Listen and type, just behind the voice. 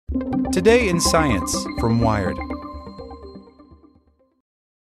Today in Science from Wired.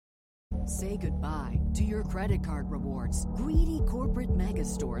 Say goodbye to your credit card rewards. Greedy corporate mega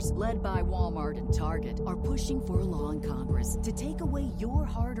stores, led by Walmart and Target, are pushing for a law in Congress to take away your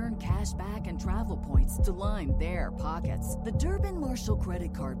hard-earned cash back and travel points to line their pockets. The Durbin-Marshall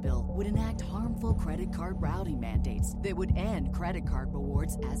credit card bill would enact harmful credit card routing mandates that would end credit card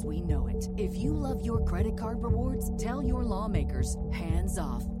rewards as we know it. If you love your credit card rewards, tell your lawmakers, hands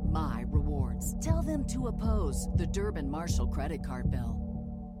off my rewards. Tell them to oppose the Durbin-Marshall credit card bill.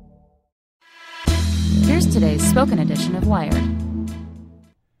 Here's today's spoken edition of Wired.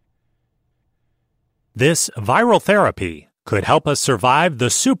 This viral therapy could help us survive the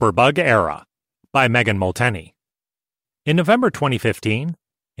Superbug era, by Megan Molteni. In November 2015,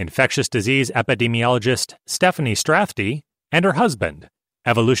 infectious disease epidemiologist Steffanie Strathdee and her husband,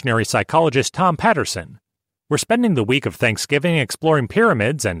 evolutionary psychologist Tom Patterson, were spending the week of Thanksgiving exploring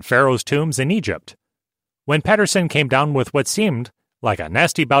pyramids and pharaohs' tombs in Egypt, when Patterson came down with what seemed like a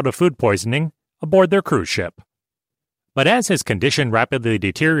nasty bout of food poisoning aboard their cruise ship. But as his condition rapidly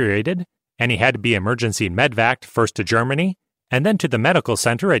deteriorated, and he had to be emergency medvaced first to Germany and then to the medical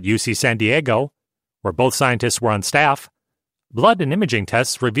center at UC San Diego, where both scientists were on staff, blood and imaging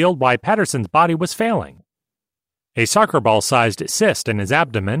tests revealed why Patterson's body was failing. A soccer ball-sized cyst in his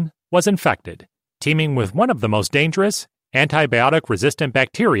abdomen was infected, teeming with one of the most dangerous, antibiotic-resistant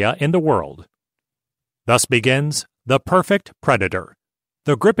bacteria in the world. Thus begins The Perfect Predator,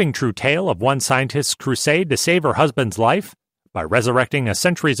 the gripping true tale of one scientist's crusade to save her husband's life by resurrecting a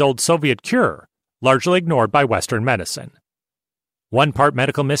centuries-old Soviet cure, largely ignored by Western medicine. One part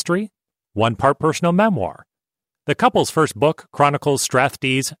medical mystery, one part personal memoir. The couple's first book chronicles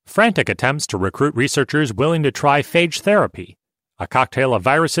Strathdee's frantic attempts to recruit researchers willing to try phage therapy, a cocktail of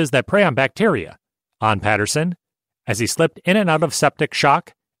viruses that prey on bacteria, on Patterson, as he slipped in and out of septic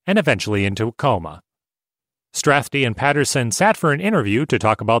shock and eventually into a coma. Strathdee and Patterson sat for an interview to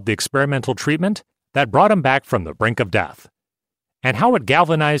talk about the experimental treatment that brought him back from the brink of death, and how it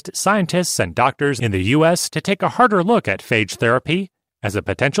galvanized scientists and doctors in the U.S. to take a harder look at phage therapy as a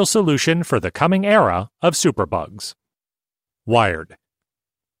potential solution for the coming era of superbugs. Wired.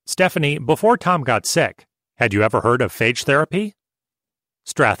 Steffanie, before Tom got sick, had you ever heard of phage therapy?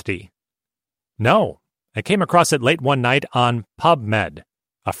 Strathdee. No, I came across it late one night on PubMed,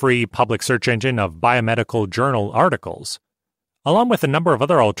 a free public search engine of biomedical journal articles, along with a number of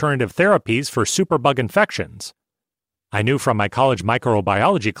other alternative therapies for superbug infections. I knew from my college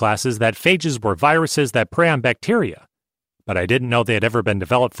microbiology classes that phages were viruses that prey on bacteria, but I didn't know they had ever been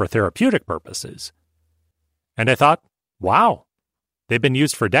developed for therapeutic purposes. And I thought, wow, they've been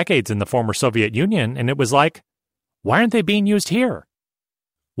used for decades in the former Soviet Union, and it was like, why aren't they being used here?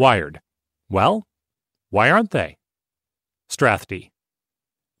 Wired. Well, why aren't they? Strathdee.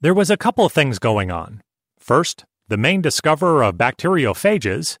 There was a couple of things going on. First, the main discoverer of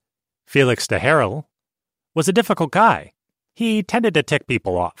bacteriophages, Felix de Herel, was a difficult guy. He tended to tick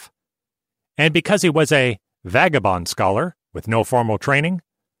people off. And because he was a vagabond scholar with no formal training,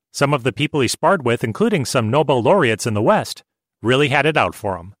 some of the people he sparred with, including some Nobel laureates in the West, really had it out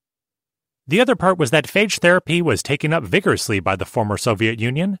for him. The other part was that phage therapy was taken up vigorously by the former Soviet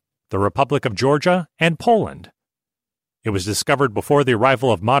Union, the Republic of Georgia, and Poland. It was discovered before the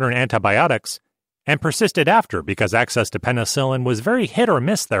arrival of modern antibiotics, and persisted after because access to penicillin was very hit or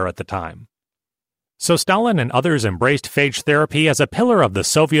miss there at the time. So Stalin and others embraced phage therapy as a pillar of the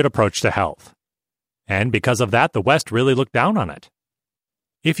Soviet approach to health. And because of that, the West really looked down on it.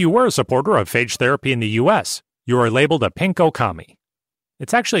 If you were a supporter of phage therapy in the U.S., you are labeled a pinko commie.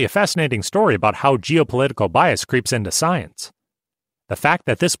 It's actually a fascinating story about how geopolitical bias creeps into science. The fact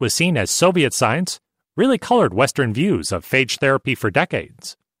that this was seen as Soviet science really colored Western views of phage therapy for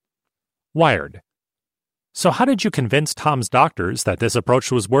decades. Wired. So how did you convince Tom's doctors that this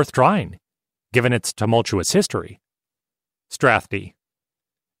approach was worth trying, given its tumultuous history? Strathdee.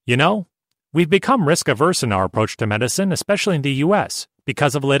 You know, we've become risk-averse in our approach to medicine, especially in the U.S.,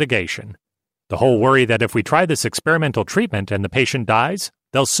 because of litigation. The whole worry that if we try this experimental treatment and the patient dies,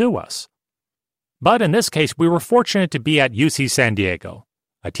 they'll sue us. But in this case, we were fortunate to be at UC San Diego,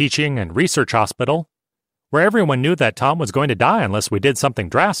 a teaching and research hospital, where everyone knew that Tom was going to die unless we did something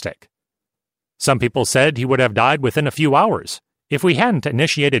drastic. Some people said he would have died within a few hours if we hadn't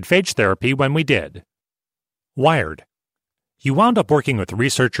initiated phage therapy when we did. Wired. You wound up working with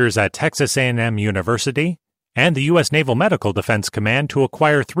researchers at Texas A&M University and the U.S. Naval Medical Defense Command to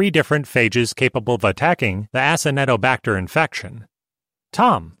acquire 3 different phages capable of attacking the Acinetobacter infection.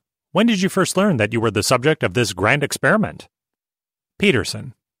 Tom, when did you first learn that you were the subject of this grand experiment?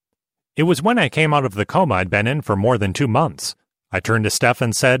 Peterson. It was when I came out of the coma I'd been in for more than 2 months. I turned to Steph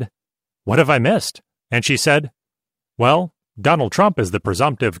and said, "What have I missed?" And she said, "Well, Donald Trump is the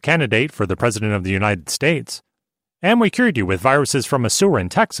presumptive candidate for the President of the United States, and we cured you with viruses from a sewer in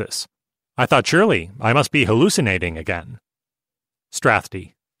Texas. I thought surely I must be hallucinating again."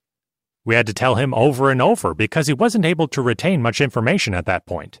 Strathdee: "We had to tell him over and over because he wasn't able to retain much information at that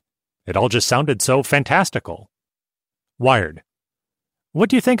point. It all just sounded so fantastical." Wired: "What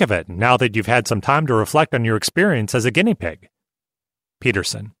do you think of it now that you've had some time to reflect on your experience as a guinea pig?"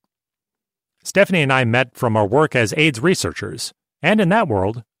 Peterson: "Steffanie and I met from our work as AIDS researchers, and in that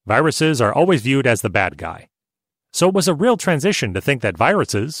world, viruses are always viewed as the bad guy. So it was a real transition to think that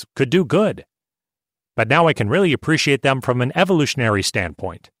viruses could do good. But now I can really appreciate them from an evolutionary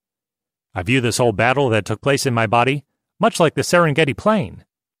standpoint. I view this whole battle that took place in my body much like the Serengeti Plain.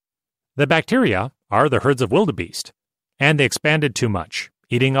 The bacteria are the herds of wildebeest, and they expanded too much,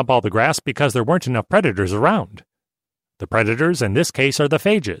 eating up all the grass because there weren't enough predators around. The predators in this case are the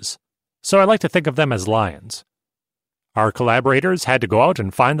phages, so I like to think of them as lions. Our collaborators had to go out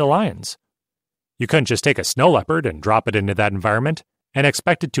and find the lions. You couldn't just take a snow leopard and drop it into that environment and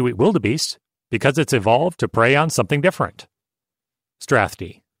expect it to eat wildebeest because it's evolved to prey on something different."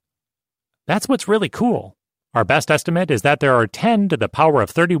 Strathdee: "That's what's really cool. Our best estimate is that there are 10 to the power of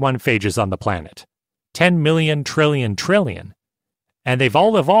 31 phages on the planet. 10 million trillion, and they've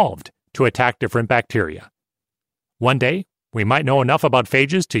all evolved to attack different bacteria. One day, we might know enough about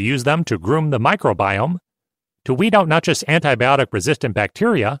phages to use them to groom the microbiome, to weed out not just antibiotic-resistant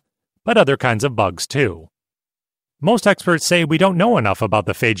bacteria, but other kinds of bugs too. Most experts say we don't know enough about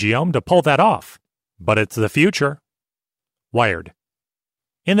the phagiome to pull that off, but it's the future." Wired: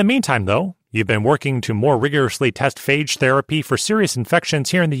 "In the meantime, though, you've been working to more rigorously test phage therapy for serious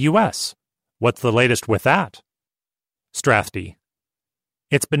infections here in the U.S. What's the latest with that?" Strathdee: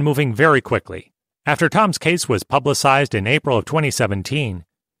 "It's been moving very quickly. After Tom's case was publicized in April of 2017,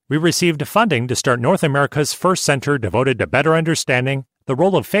 we received funding to start North America's first center devoted to better understanding the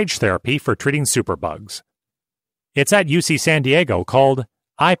role of phage therapy for treating superbugs. It's at UC San Diego, called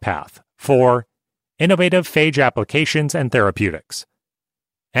IPATH for Innovative Phage Applications and Therapeutics.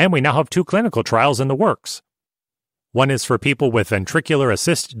 And we now have 2 clinical trials in the works. One is for people with ventricular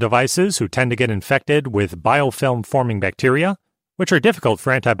assist devices who tend to get infected with biofilm-forming bacteria, which are difficult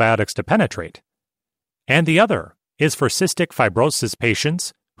for antibiotics to penetrate. And the other is for cystic fibrosis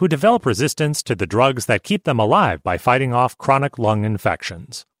patients who develop resistance to the drugs that keep them alive by fighting off chronic lung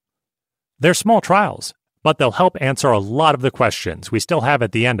infections. They're small trials, but they'll help answer a lot of the questions we still have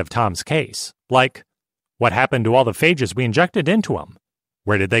at the end of Tom's case, like, what happened to all the phages we injected into him?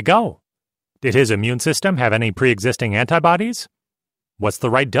 Where did they go? Did his immune system have any pre-existing antibodies? What's the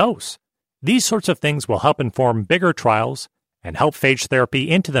right dose? These sorts of things will help inform bigger trials and help phage therapy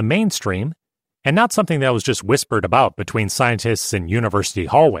into the mainstream, and not something that was just whispered about between scientists in university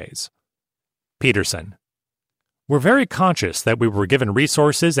hallways." Peterson: "We're very conscious that we were given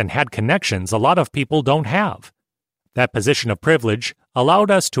resources and had connections a lot of people don't have. That position of privilege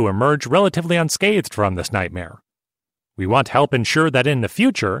allowed us to emerge relatively unscathed from this nightmare. We want to help ensure that in the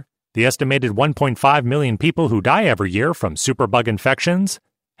future, the estimated 1.5 million people who die every year from superbug infections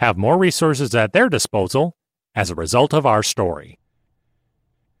have more resources at their disposal as a result of our story."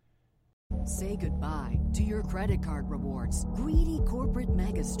 Say goodbye to your credit card rewards. Greedy corporate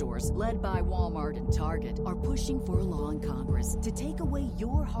mega stores, led by Walmart and Target, are pushing for a law in Congress to take away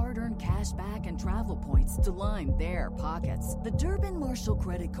your hard-earned cash back and travel points to line their pockets. The Durbin-Marshall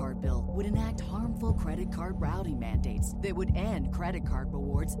credit card bill would enact harmful credit card routing mandates that would end credit card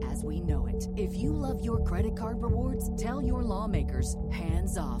rewards as we know it. If you love your credit card rewards, tell your lawmakers,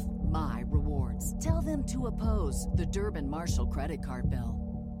 hands off my rewards. Tell them to oppose the Durbin-Marshall credit card bill.